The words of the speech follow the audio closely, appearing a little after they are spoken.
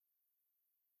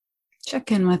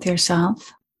Check in with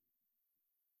yourself,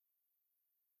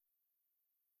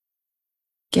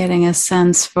 getting a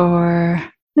sense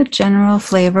for the general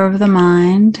flavor of the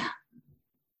mind,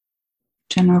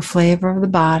 general flavor of the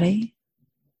body.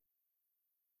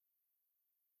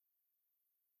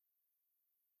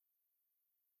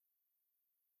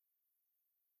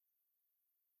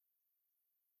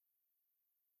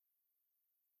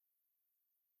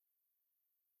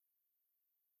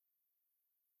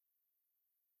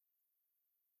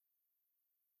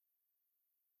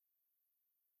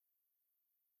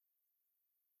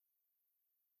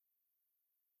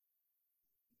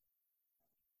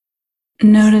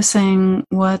 Noticing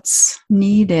what's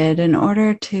needed in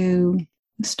order to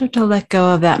start to let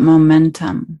go of that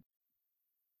momentum.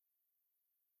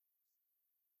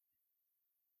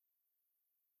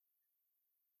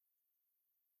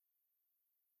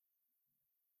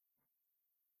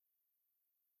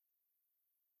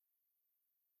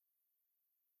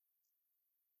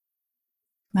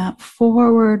 That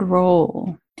forward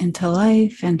roll into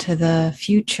life, into the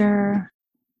future.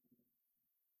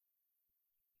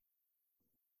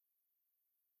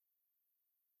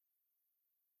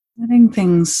 Letting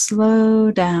things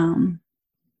slow down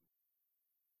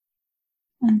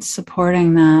and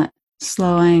supporting that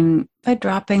slowing by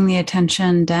dropping the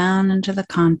attention down into the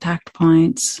contact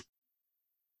points.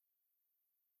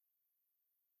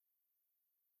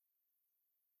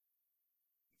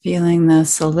 Feeling the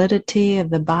solidity of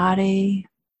the body,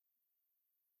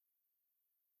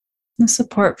 the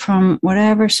support from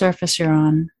whatever surface you're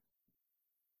on.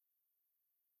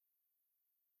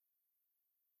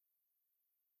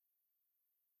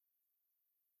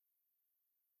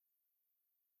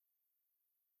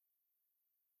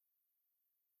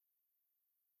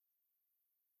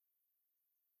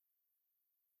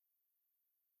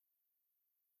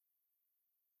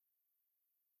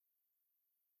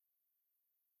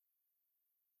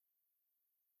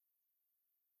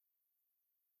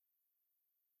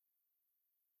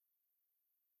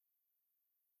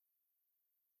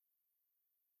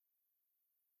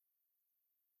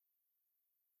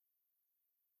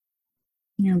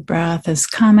 Your breath is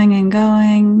coming and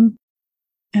going,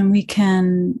 and we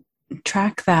can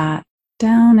track that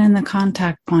down in the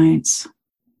contact points,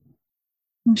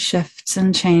 shifts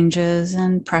and changes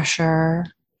and pressure.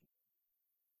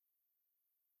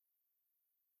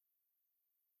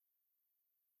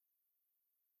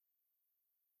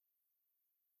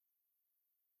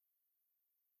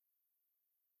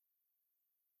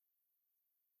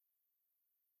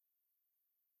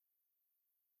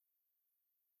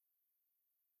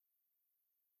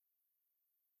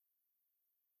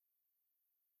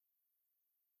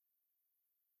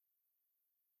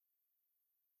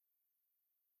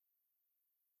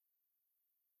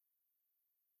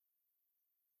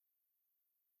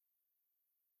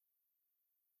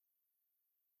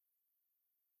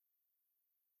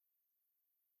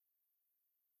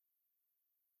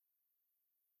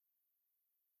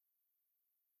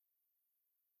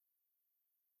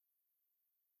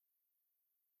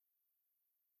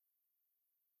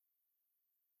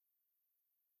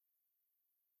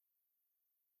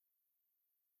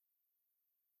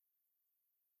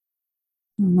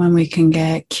 When we can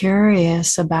get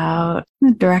curious about the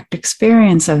direct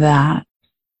experience of that,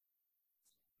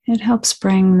 it helps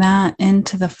bring that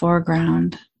into the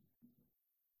foreground,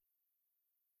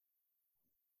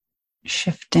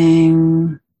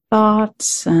 shifting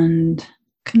thoughts and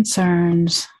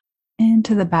concerns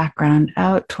into the background,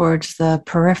 out towards the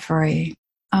periphery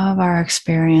of our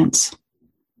experience.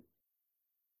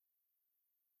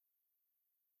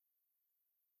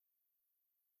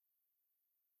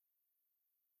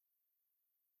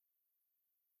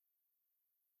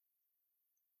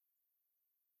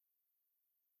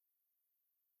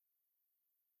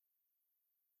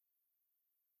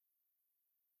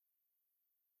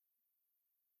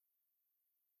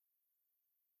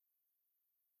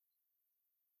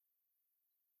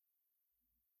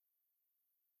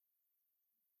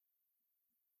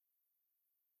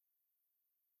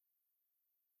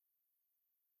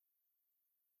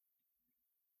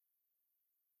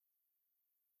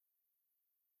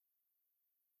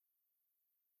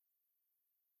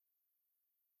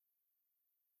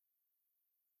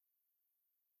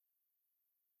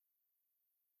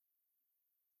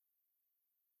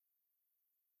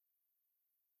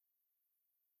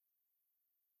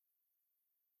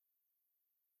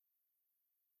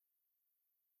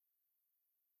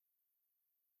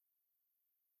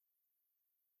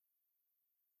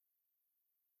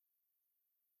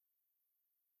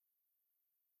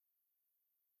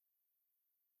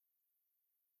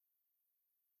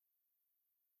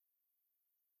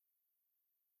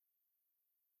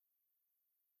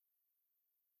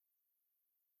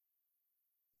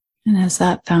 And as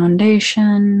that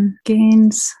foundation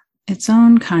gains its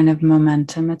own kind of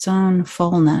momentum, its own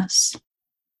fullness,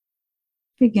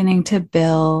 beginning to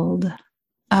build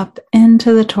up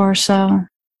into the torso,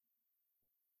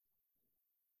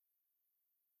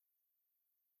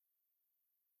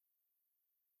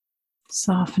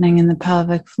 softening in the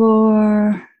pelvic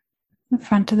floor, the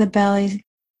front of the belly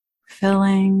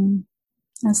filling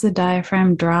as the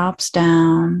diaphragm drops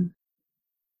down.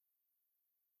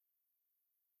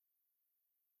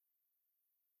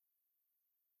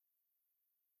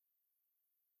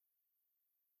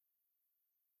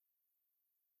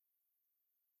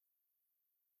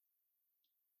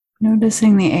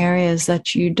 Noticing the areas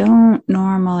that you don't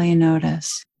normally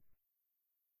notice.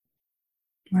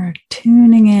 We're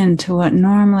tuning in to what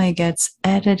normally gets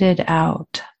edited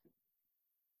out.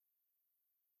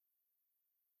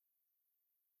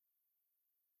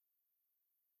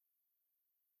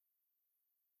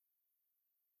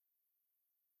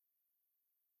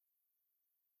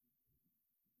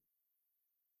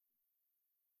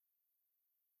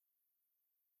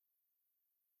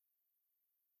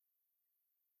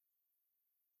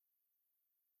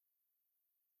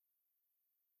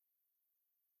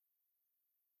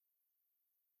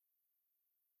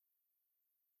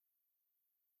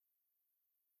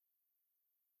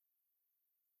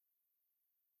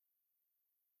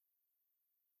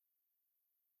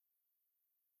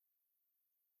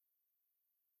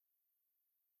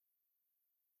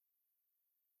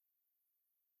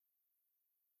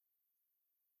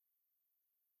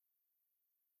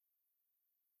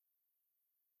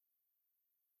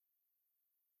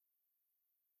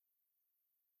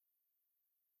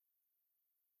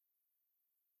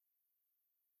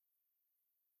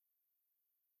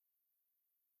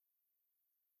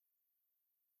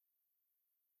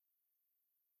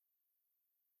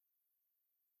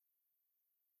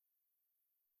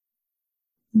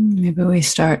 Maybe we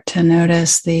start to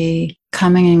notice the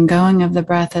coming and going of the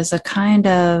breath as a kind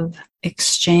of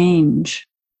exchange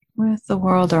with the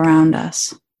world around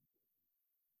us,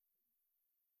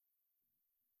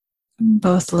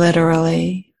 both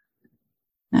literally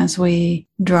as we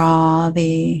draw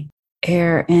the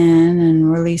air in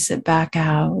and release it back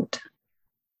out,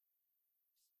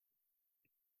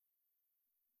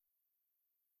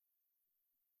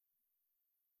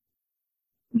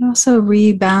 but also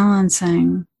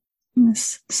rebalancing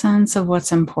this sense of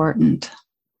what's important.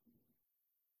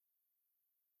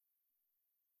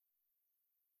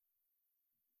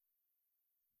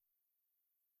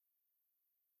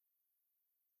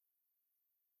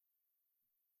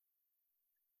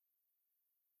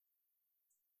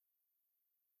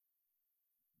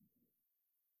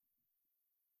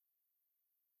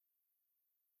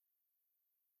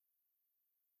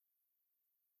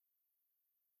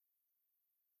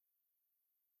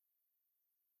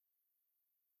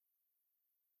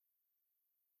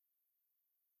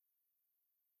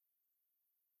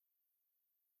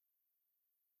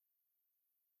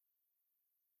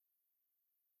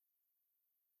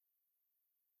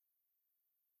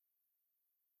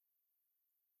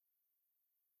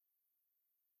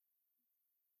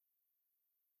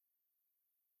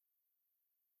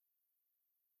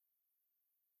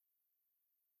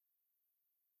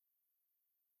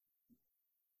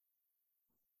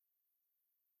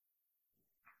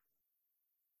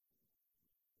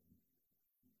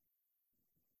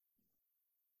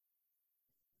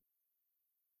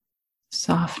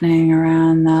 Softening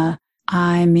around the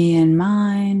I, me, and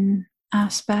mine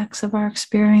aspects of our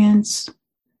experience.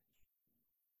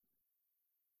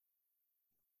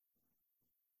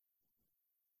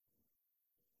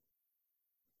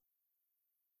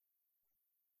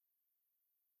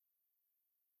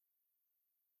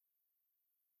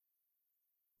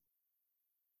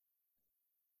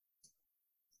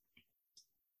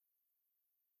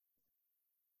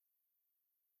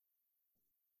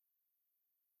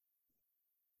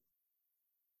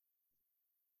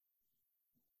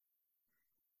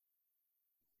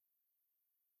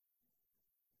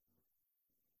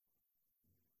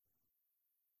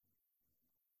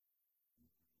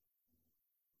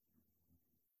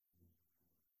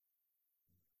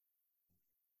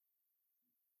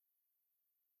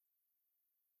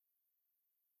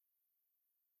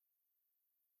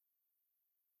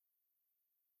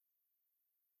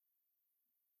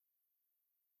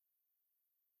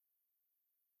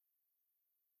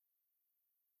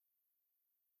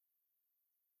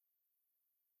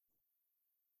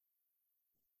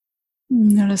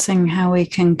 Noticing how we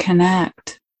can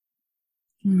connect,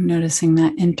 noticing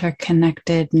that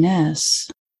interconnectedness.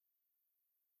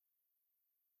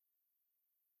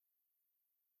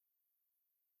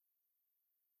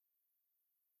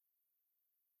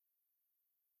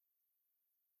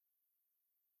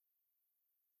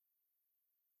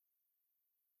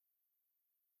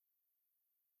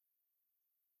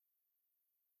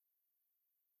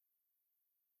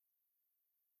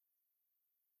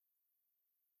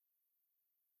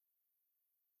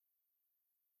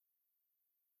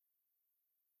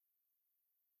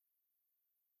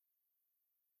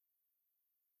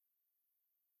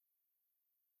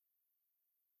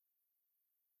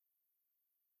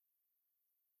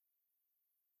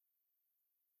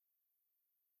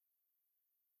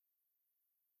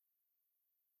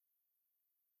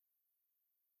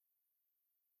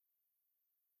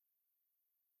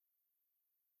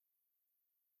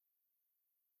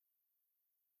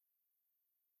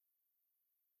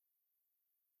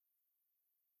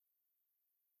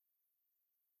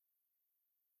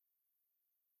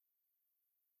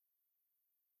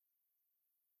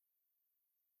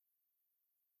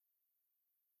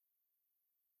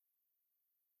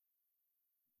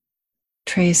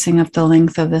 tracing up the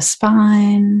length of the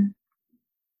spine,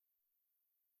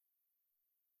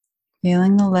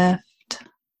 feeling the lift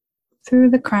through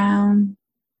the crown,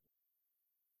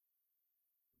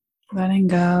 letting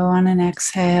go on an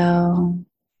exhale.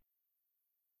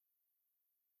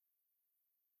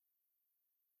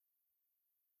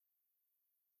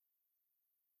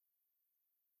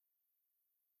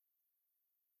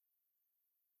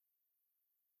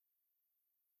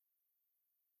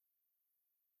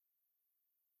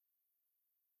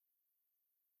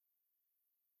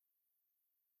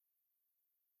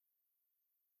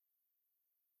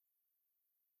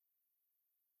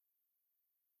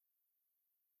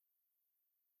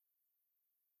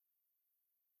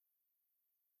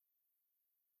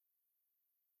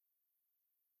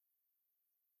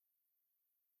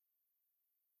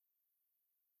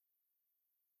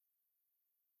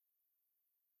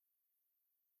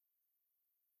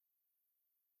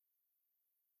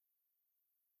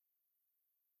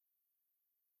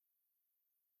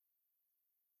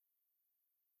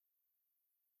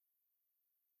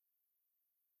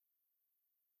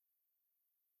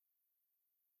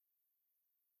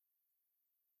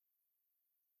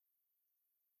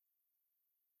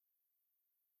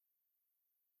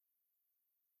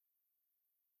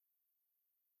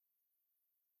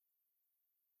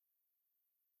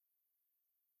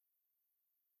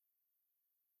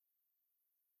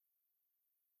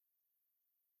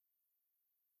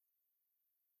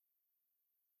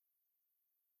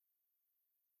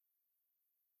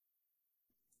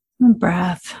 The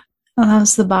breath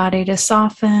allows the body to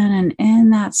soften, and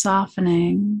in that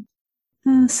softening,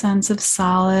 a sense of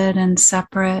solid and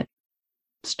separate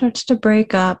starts to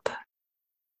break up.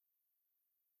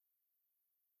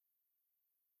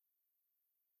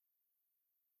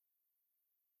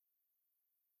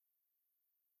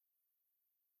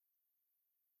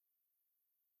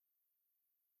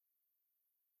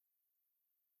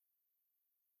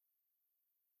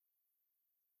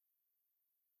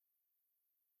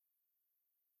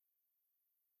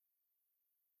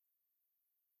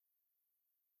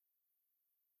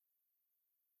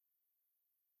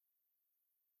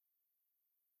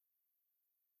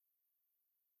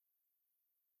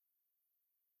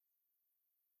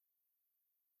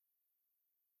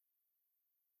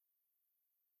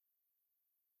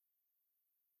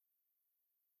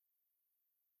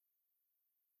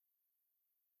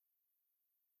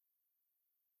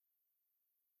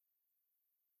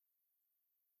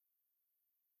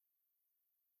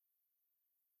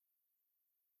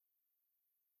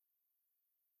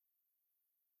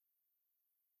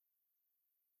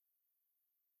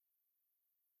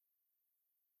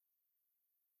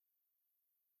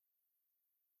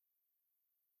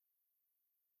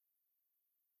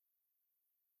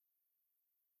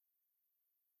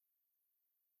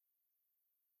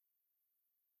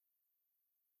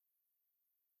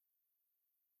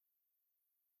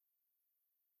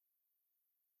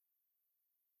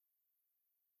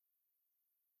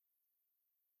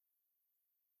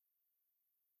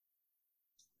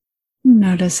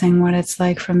 Noticing what it's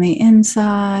like from the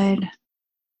inside,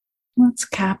 what's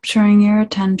capturing your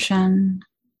attention.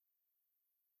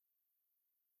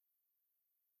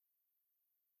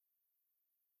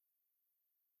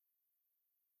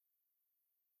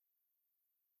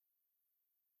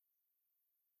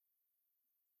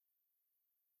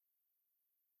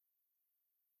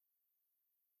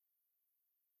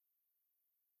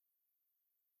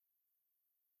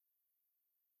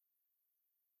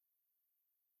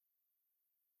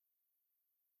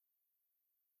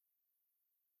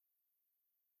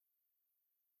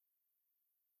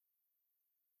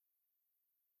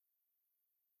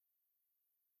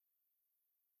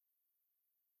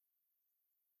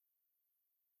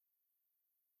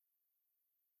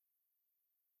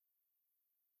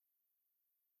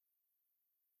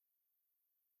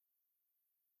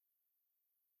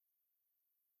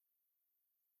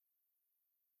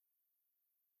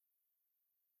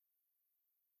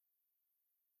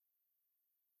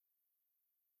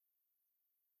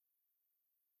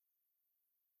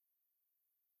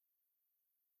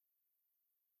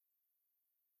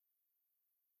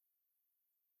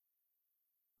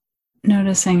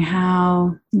 Noticing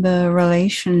how the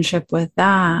relationship with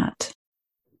that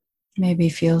maybe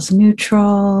feels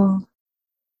neutral,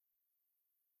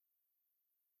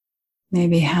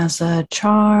 maybe has a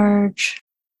charge.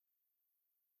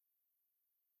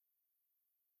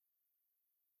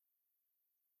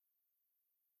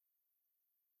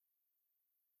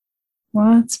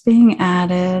 What's being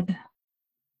added?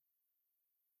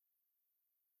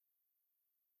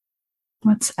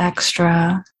 What's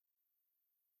extra?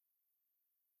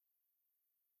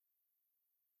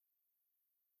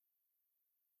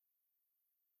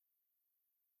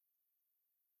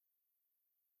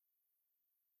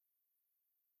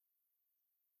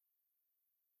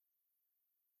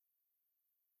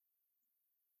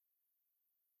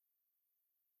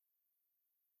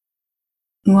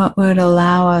 what would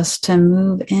allow us to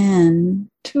move in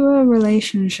to a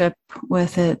relationship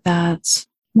with it that's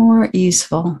more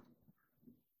easeful.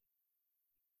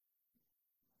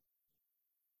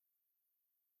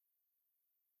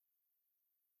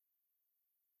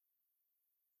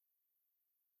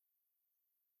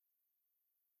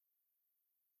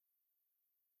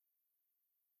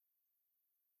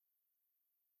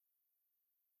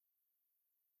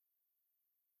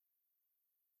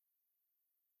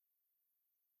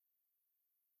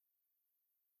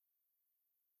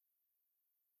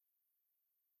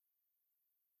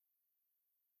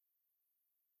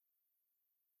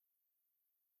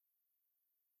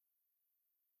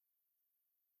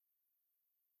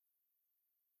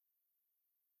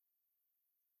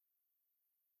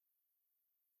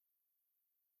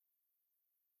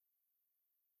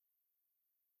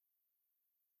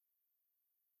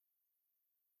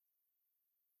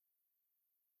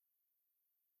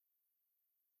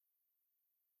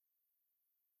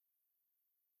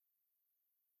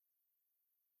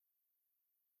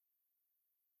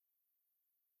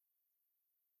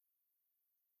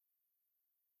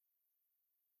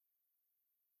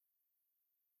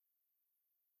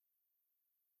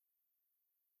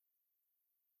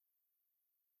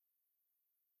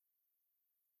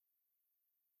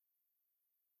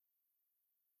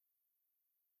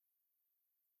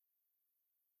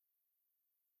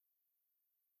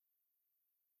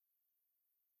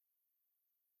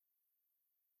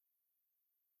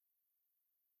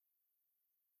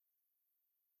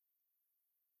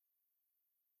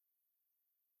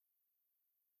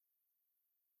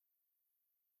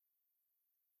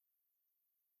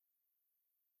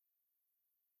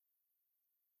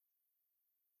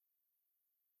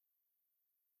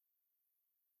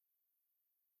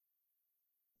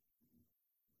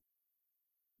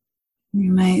 You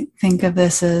might think of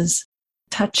this as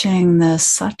touching the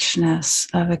suchness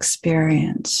of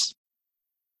experience,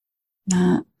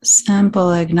 that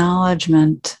simple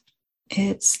acknowledgement.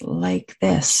 It's like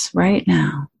this right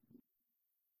now.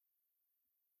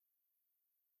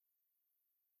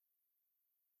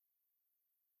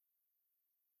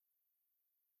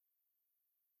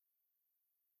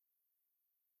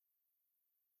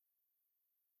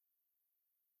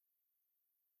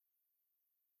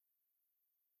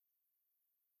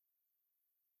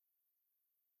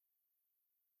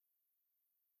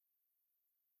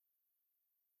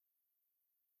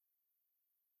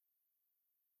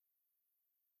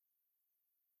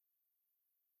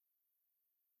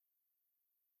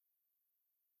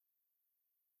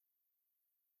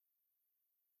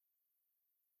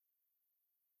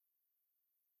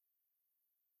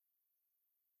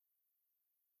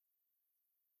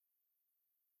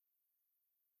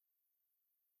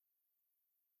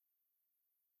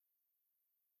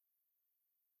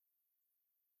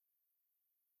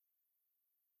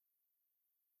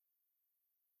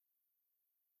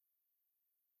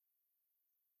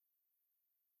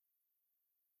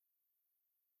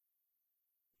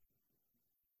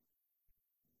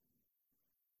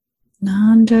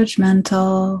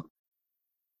 Non-judgmental,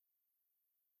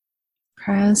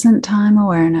 present time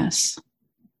awareness.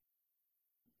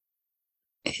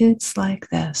 It's like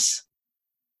this.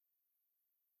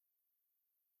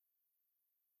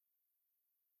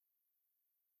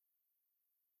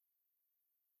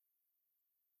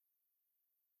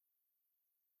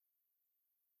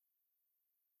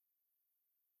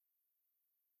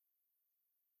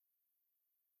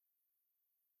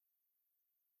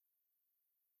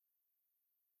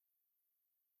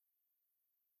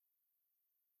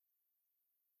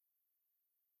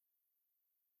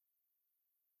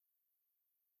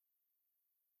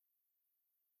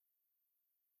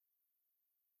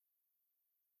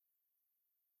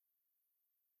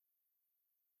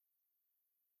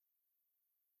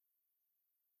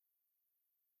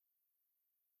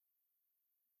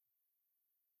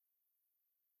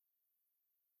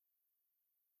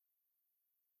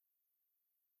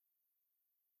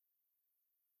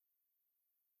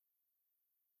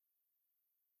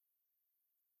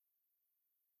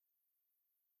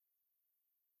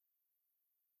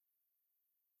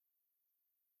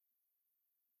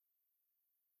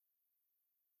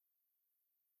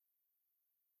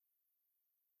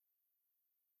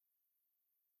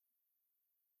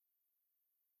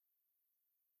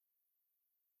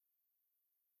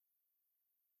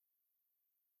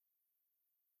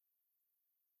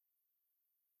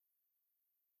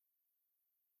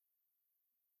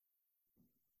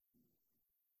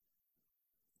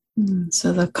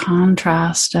 So the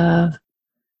contrast of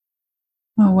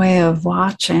a way of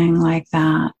watching like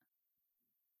that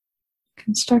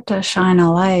can start to shine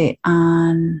a light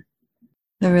on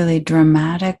the really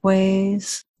dramatic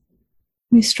ways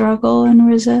we struggle and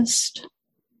resist,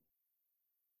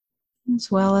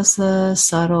 as well as the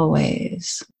subtle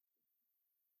ways.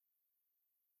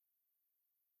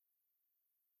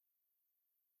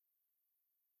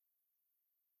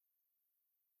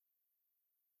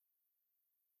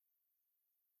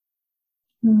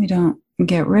 We don't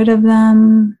get rid of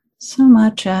them so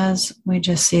much as we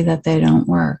just see that they don't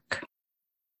work.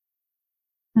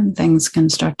 And things can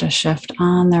start to shift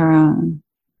on their own.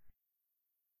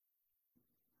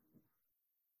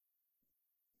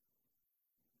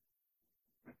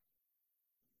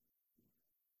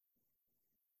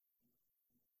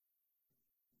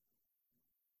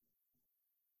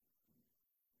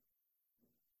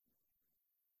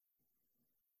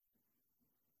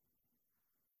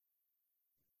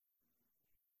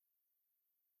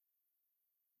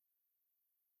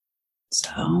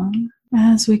 So,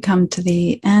 as we come to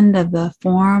the end of the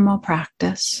formal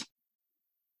practice,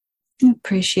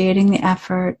 appreciating the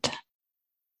effort,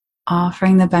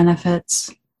 offering the benefits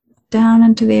down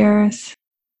into the earth,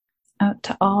 out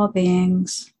to all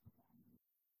beings.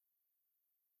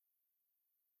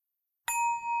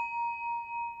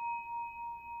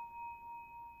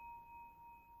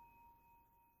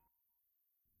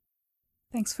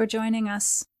 Thanks for joining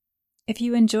us. If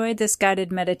you enjoyed this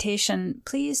guided meditation,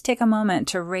 please take a moment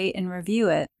to rate and review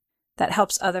it. That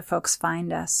helps other folks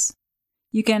find us.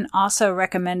 You can also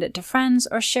recommend it to friends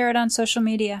or share it on social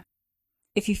media.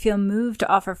 If you feel moved to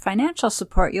offer financial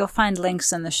support, you'll find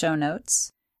links in the show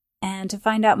notes. And to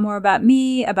find out more about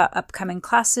me, about upcoming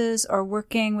classes, or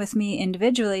working with me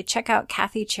individually, check out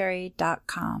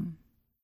kathycherry.com.